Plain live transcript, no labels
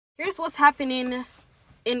Here's what's happening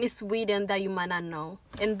in Sweden that you might not know.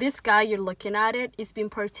 And this guy, you're looking at it, is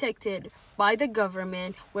being protected by the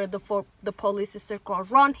government, where the police circle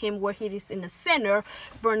around him, where he is in the center,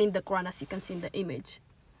 burning the Quran, as you can see in the image,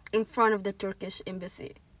 in front of the Turkish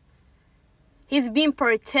embassy. He's being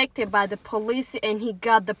protected by the police, and he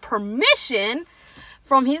got the permission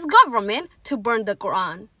from his government to burn the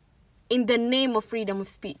Quran in the name of freedom of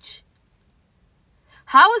speech.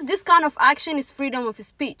 How is this kind of action is freedom of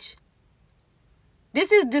speech?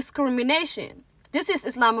 This is discrimination. This is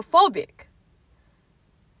Islamophobic.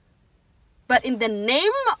 But in the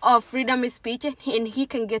name of freedom of speech, and he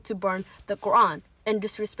can get to burn the Quran and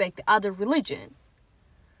disrespect the other religion,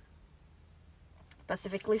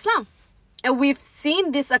 specifically Islam. And we've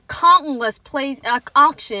seen this at countless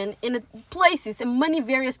action in places, in many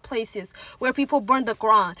various places, where people burn the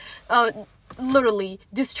Quran, literally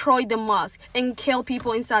destroy the mosque and kill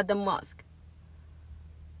people inside the mosque.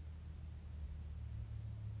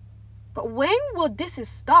 But when will this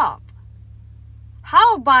stop?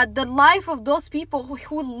 How about the life of those people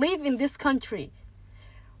who live in this country?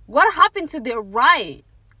 What happened to their right,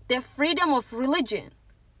 their freedom of religion?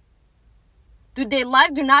 Do their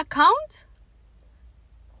life do not count?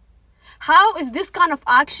 How is this kind of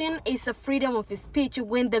action is a freedom of speech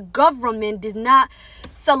when the government did not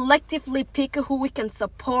selectively pick who we can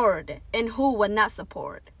support and who will not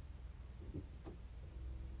support?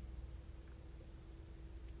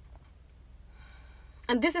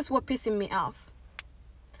 And this is what pissing me off.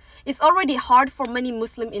 It's already hard for many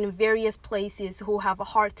Muslims in various places who have a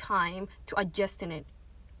hard time to adjusting it,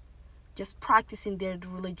 just practicing their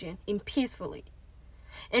religion peacefully.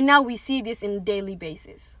 And now we see this on a daily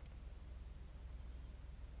basis.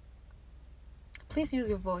 Please use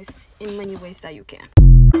your voice in many ways that you can.